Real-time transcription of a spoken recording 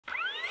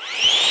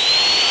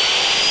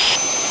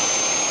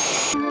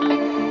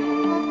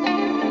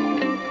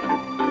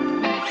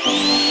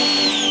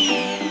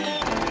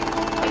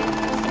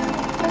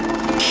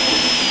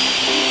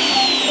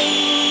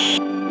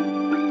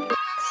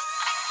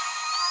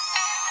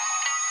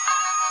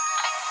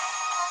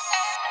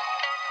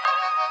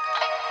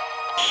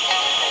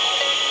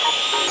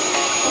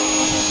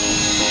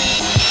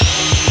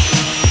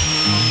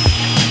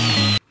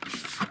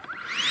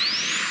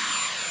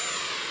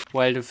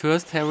While the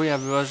first Harrier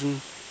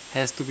version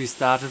has to be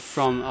started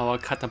from our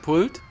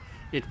catapult,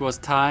 it was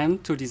time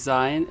to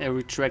design a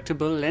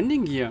retractable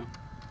landing gear.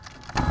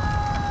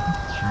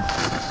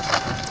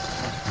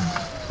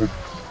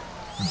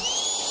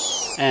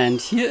 And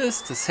here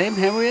is the same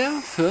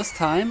Harrier, first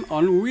time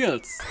on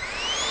wheels.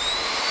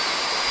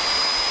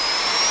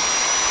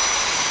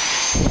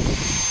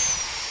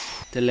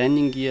 The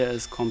landing gear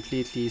is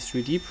completely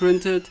 3D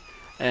printed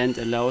and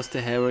allows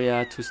the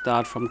Harrier to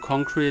start from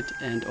concrete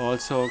and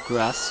also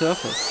grass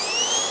surface.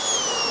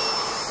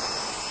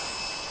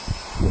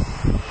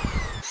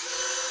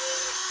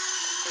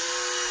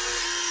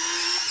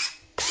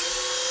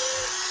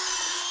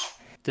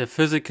 The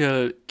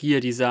physical gear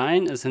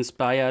design is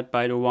inspired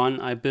by the one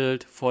I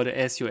built for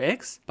the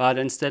SUX, but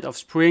instead of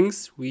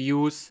springs we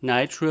use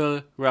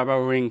nitrile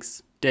rubber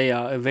rings. They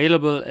are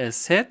available as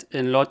set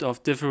in a lot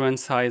of different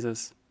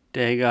sizes.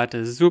 They got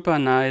a super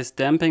nice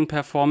damping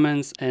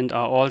performance and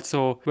are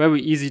also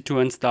very easy to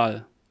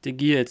install. The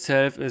gear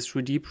itself is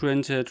 3D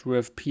printed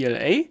with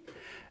PLA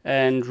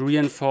and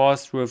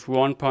reinforced with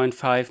 1.5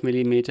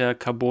 mm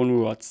carbon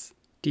rods.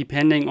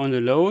 Depending on the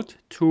load,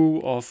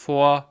 2 or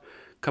 4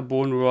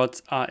 carbon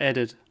rods are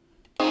added.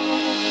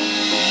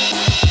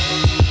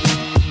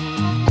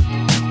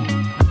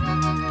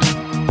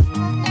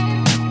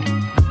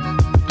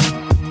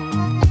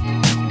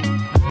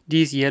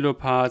 These yellow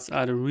parts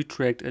are the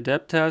retract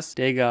adapters.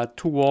 They got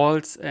 2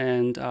 walls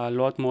and are a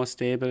lot more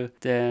stable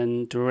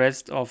than the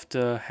rest of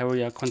the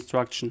Harrier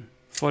construction.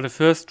 For the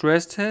first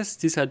stress test,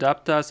 these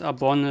adapters are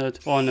bonded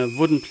on a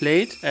wooden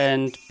plate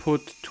and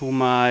put to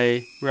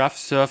my rough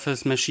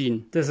surface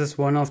machine. This is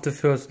one of the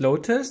first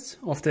load tests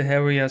of the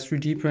Harrier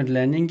 3D print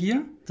landing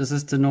gear. This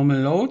is the normal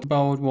load,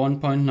 about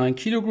 1.9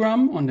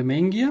 kilogram on the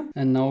main gear.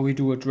 And now we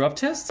do a drop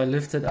test. I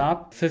lift it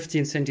up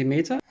 15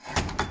 centimeter.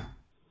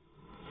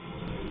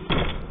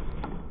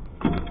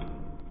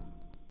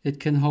 It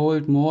can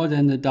hold more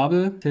than the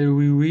double till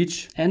we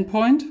reach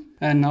endpoint.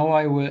 And now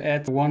I will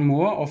add one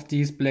more of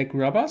these black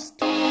rubbers.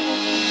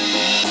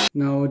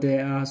 Now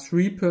there are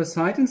 3 per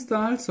side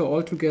installed, so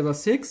altogether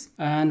 6.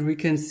 And we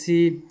can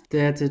see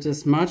that it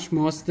is much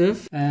more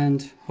stiff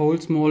and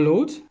holds more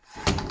load.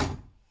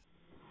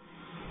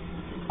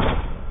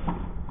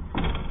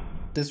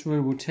 This will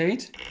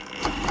rotate.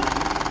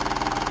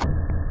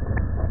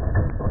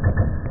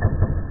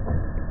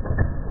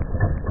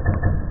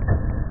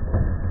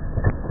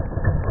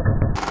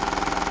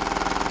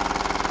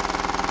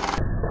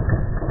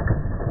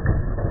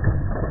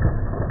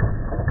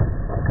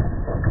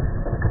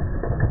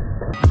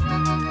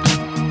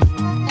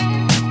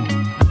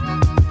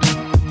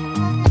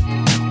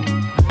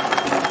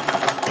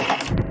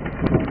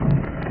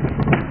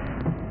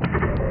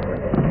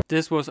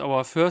 This was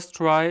our first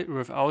try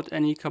without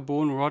any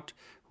carbon rod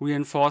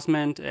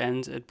reinforcement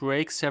and it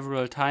breaks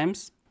several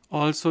times.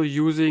 Also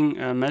using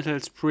a metal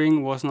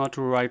spring was not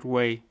the right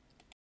way.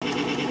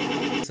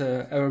 It's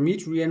a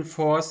aramid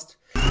reinforced.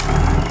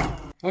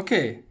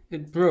 Okay,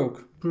 it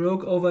broke.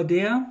 Broke over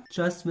there,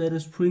 just where the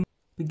spring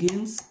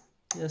begins.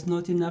 There's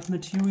not enough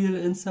material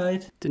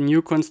inside. The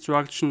new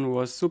construction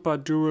was super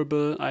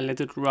durable. I let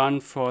it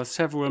run for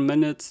several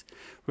minutes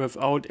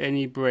without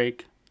any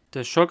break.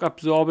 The shock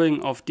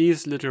absorbing of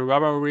these little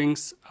rubber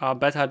rings are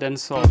better than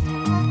salt.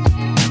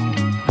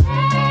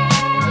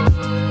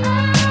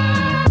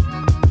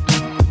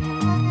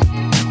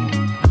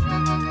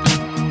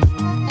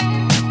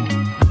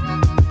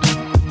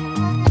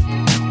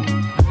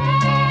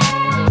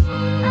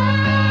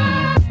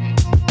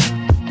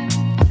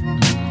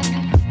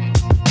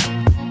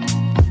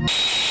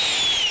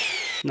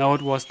 Now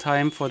it was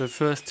time for the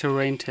first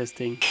terrain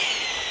testing.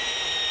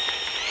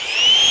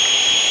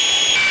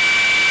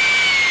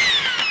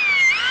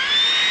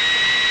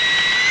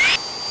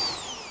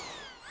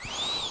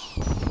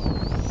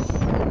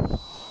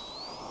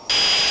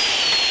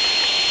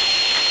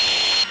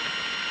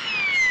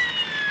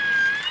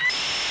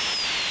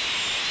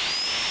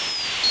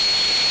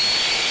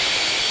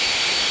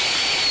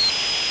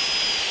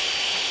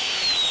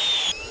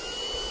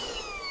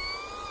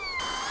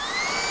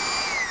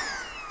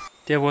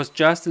 There was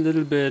just a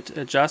little bit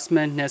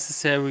adjustment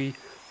necessary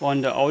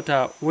on the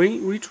outer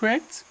wing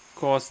retracts,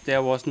 because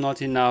there was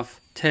not enough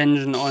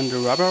tension on the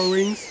rubber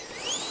rings,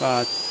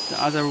 but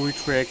the other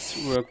retracts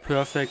work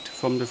perfect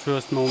from the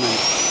first moment.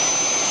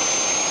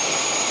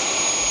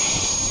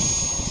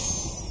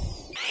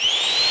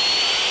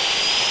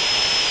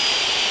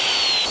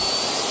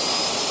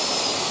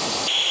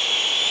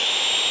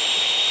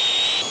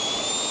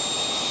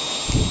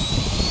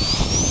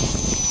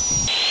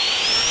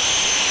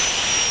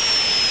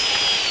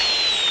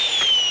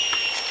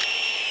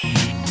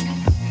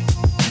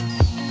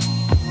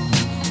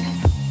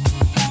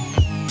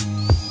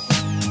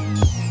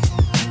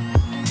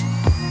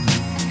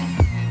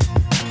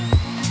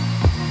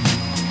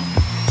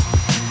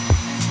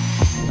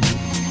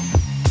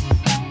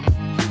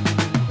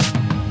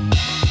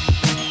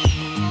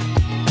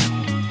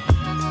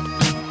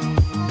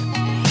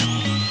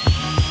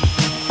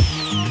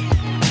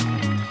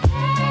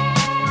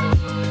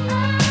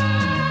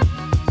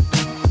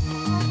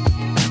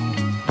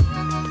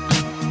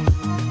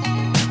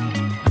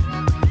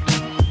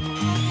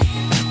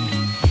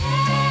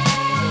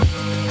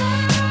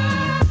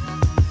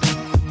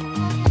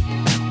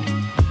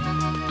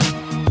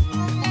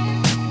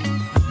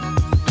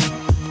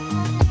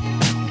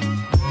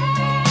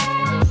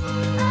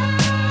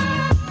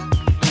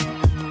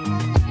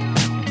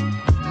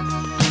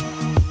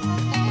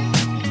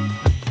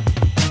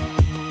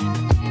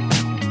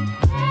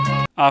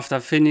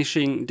 After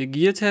finishing the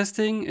gear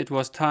testing, it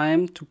was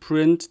time to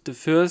print the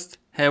first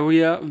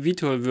Harrier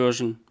VTOL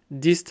version.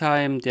 This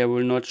time there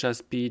will not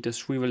just be the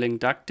shriveling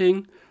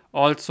ducting,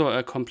 also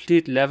a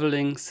complete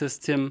leveling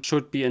system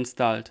should be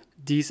installed.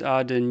 These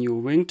are the new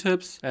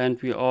wingtips,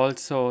 and we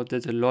also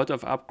did a lot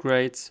of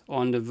upgrades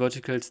on the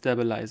vertical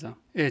stabilizer.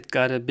 It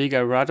got a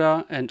bigger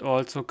rudder and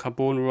also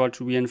carbon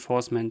rod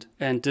reinforcement.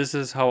 And this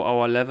is how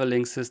our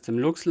leveling system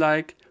looks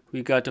like.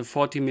 We got a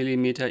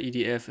 40mm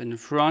EDF in the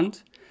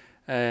front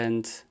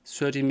and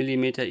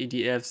 30mm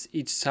EDFs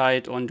each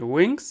side on the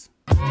wings.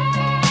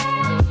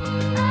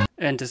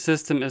 And the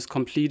system is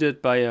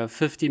completed by a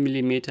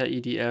 50mm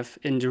EDF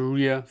in the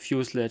rear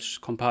fuselage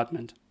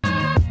compartment.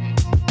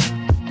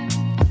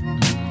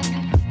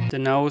 The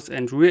nose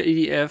and rear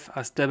EDF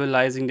are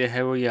stabilizing the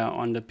Harrier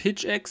on the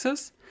pitch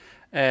axis,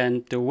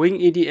 and the wing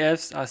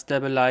EDFs are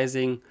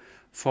stabilizing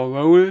for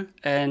roll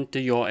and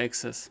the yaw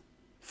axis.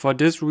 For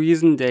this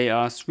reason they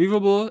are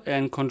swivelable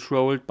and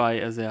controlled by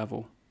a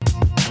servo.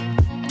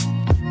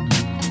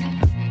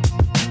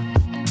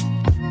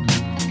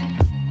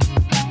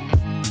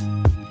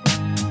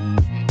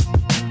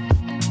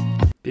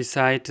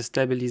 Beside the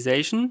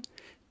stabilization,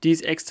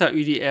 these extra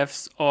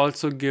EDFs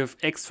also give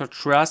extra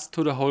thrust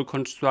to the whole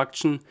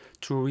construction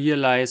to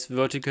realize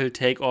vertical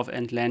takeoff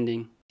and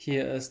landing.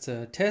 Here is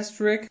the test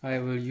rig. I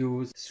will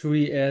use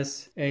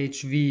 3S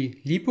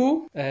HV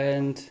LiPo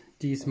and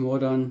these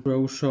modern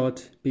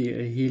ProShot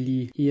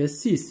Heli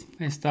ESCs.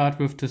 I start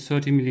with the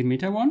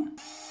 30mm one.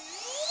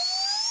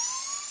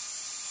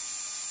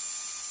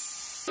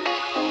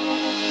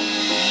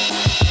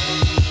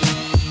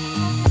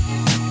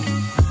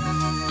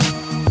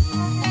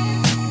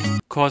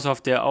 Because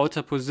of their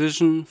outer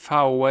position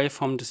far away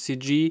from the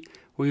CG,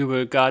 we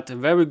will get a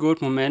very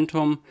good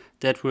momentum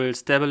that will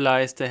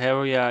stabilize the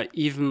Harrier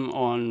even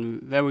on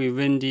very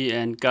windy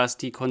and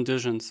gusty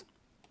conditions.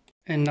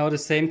 And now the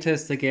same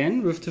test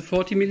again with the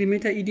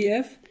 40mm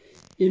EDF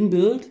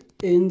inbuilt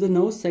in the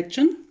nose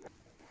section.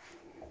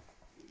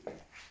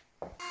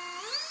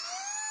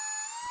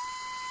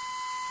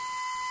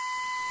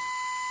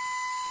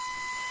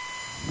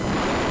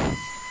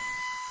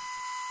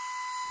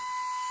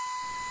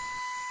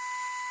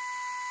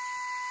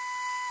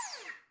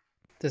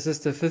 This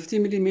is the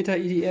 50mm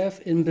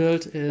EDF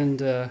inbuilt in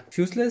the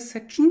fuselage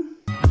section.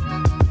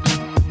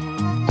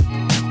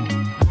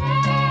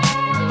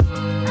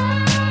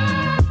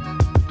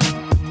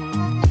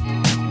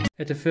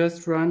 At the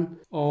first run,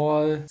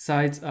 all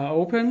sides are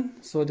open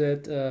so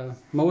that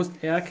most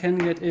air can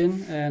get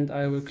in, and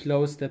I will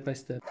close step by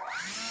step.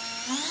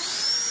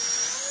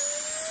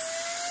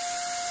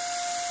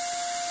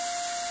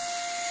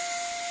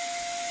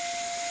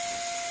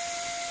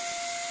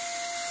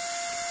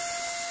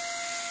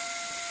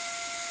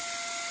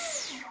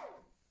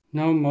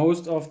 Now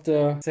most of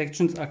the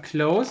sections are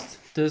closed.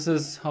 This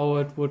is how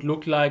it would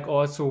look like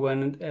also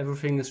when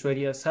everything is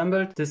ready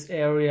assembled. This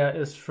area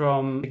is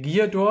from the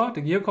gear door,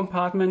 the gear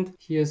compartment.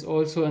 Here is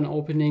also an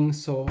opening,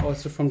 so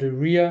also from the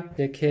rear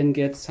they can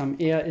get some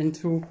air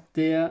into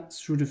there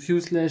through the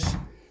fuselage.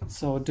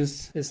 So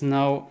this is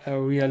now a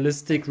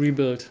realistic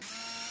rebuild.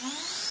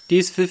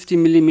 This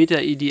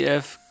 50mm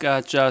EDF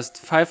got just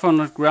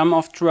 500 gram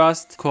of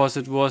thrust, cause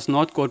it was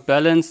not good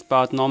balanced,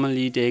 but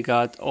normally they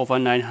got over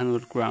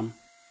 900 gram.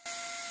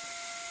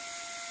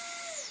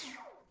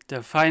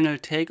 The final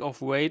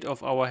takeoff weight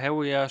of our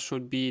Harrier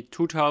should be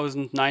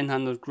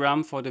 2900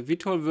 gram for the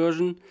VTOL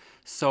version,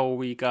 so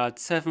we got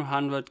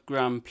 700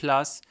 gram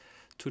plus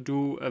to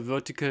do a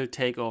vertical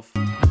takeoff.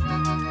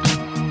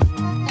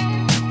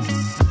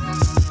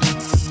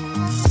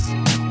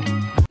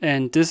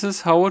 And this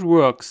is how it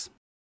works.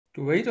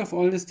 The weight of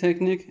all this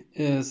technique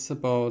is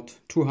about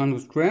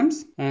 200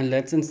 grams, and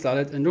let's install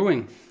it in the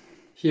wing.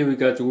 Here we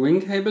got the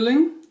wing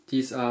cabling.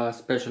 These are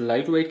special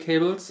lightweight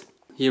cables.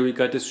 Here we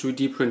got the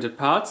 3D printed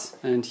parts,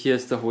 and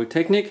here's the whole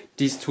technique.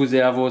 These two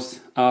servos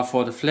are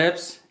for the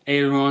flaps,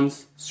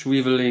 ailerons,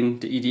 swiveling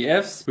the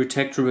EDFs,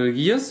 retractable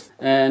gears,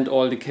 and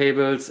all the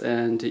cables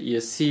and the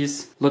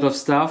ESCs. A lot of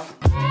stuff.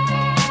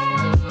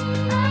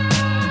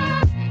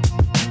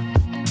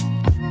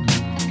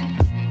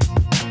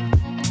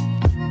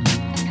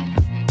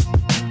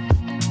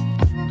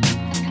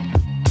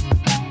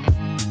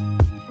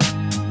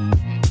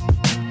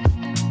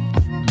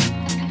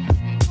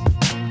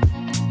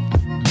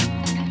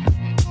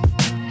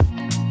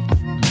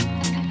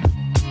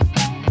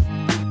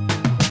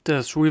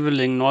 The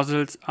swiveling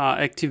nozzles are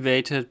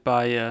activated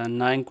by a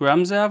 9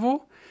 gram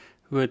servo,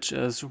 which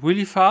is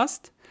really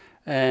fast,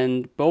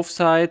 and both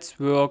sides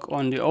work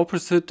on the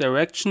opposite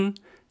direction.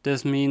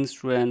 This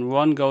means when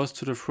one goes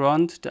to the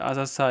front, the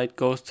other side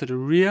goes to the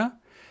rear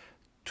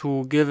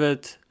to give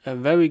it a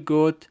very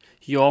good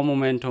yaw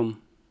momentum.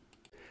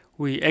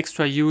 We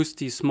extra use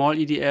the small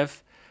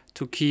EDF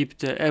to keep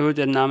the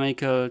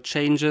aerodynamical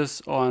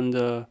changes on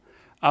the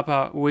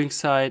upper wing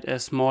side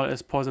as small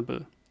as possible.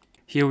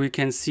 Here we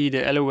can see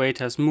the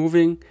elevators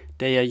moving.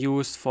 They are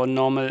used for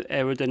normal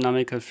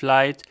aerodynamical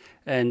flight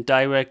and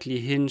directly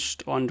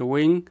hinged on the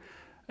wing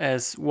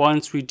as one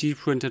 3D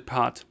printed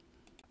part.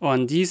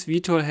 On this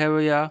VTOL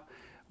Harrier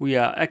we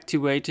are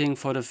activating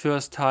for the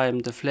first time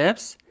the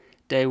flaps.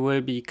 They will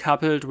be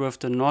coupled with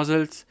the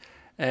nozzles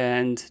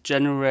and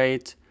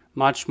generate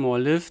much more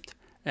lift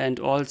and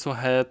also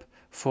help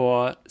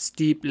for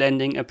steep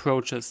landing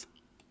approaches.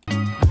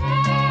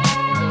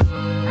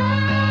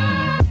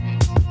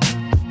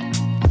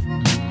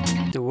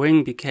 The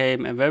wing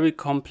became a very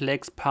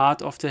complex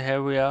part of the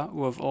Harrier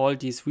with all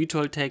these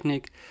VTOL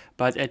technique,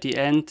 but at the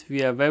end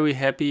we are very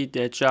happy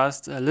that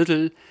just a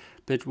little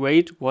bit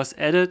weight was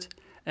added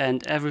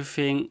and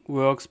everything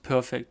works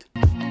perfect.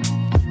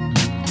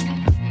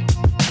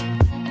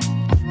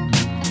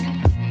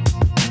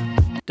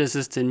 This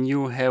is the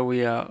new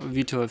Harrier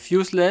VTOL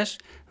fuselage.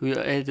 We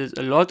added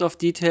a lot of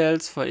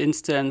details, for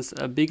instance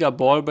a bigger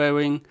ball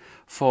bearing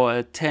for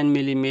a 10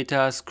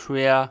 mm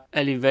square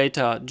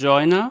elevator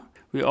joiner.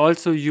 We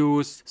also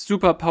use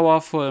super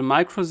powerful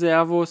micro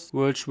servos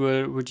which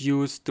will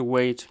reduce the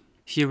weight.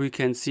 Here we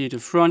can see the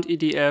front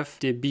EDF,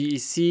 the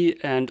BEC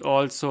and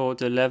also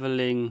the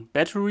leveling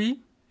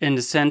battery. In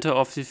the center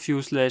of the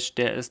fuselage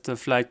there is the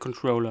flight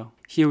controller.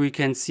 Here we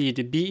can see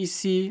the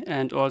BEC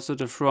and also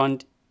the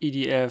front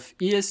EDF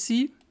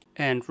ESC,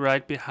 and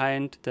right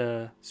behind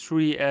the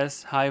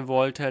 3S high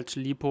voltage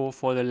LiPo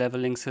for the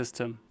leveling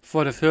system.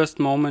 For the first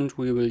moment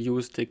we will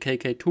use the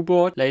KK2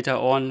 board. Later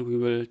on we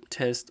will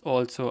test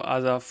also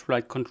other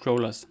flight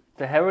controllers.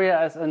 The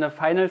Harrier is in the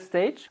final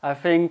stage. I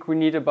think we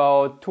need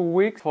about 2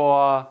 weeks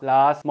for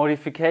last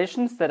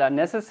modifications that are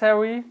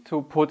necessary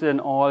to put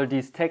in all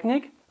these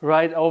technique.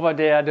 Right over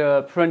there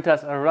the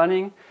printers are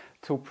running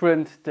to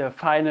print the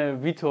final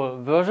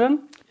VTOL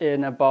version.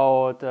 In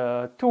about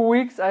 2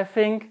 weeks I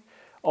think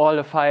all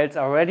the files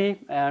are ready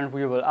and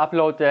we will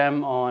upload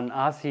them on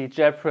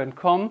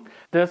rcjetprint.com.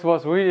 This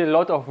was really a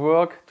lot of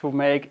work to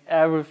make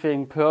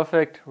everything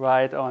perfect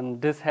right on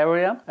this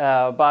Harrier,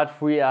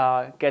 but we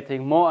are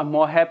getting more and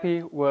more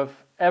happy with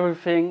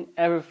everything.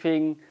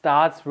 Everything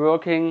starts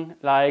working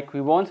like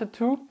we wanted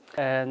to,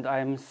 and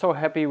I'm so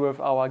happy with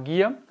our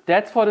gear.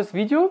 That's for this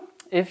video.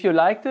 If you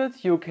liked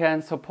it, you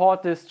can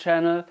support this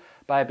channel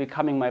by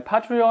becoming my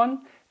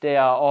Patreon.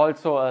 There are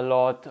also a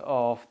lot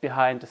of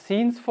behind the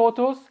scenes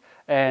photos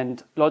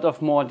and a lot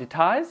of more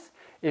details.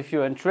 If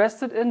you're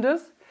interested in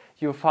this,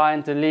 you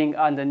find the link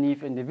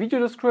underneath in the video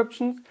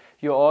descriptions.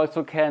 You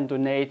also can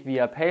donate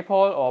via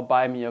PayPal or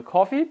buy me a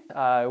coffee.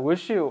 I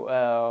wish you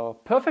a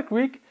perfect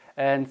week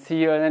and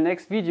see you in the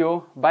next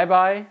video. Bye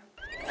bye.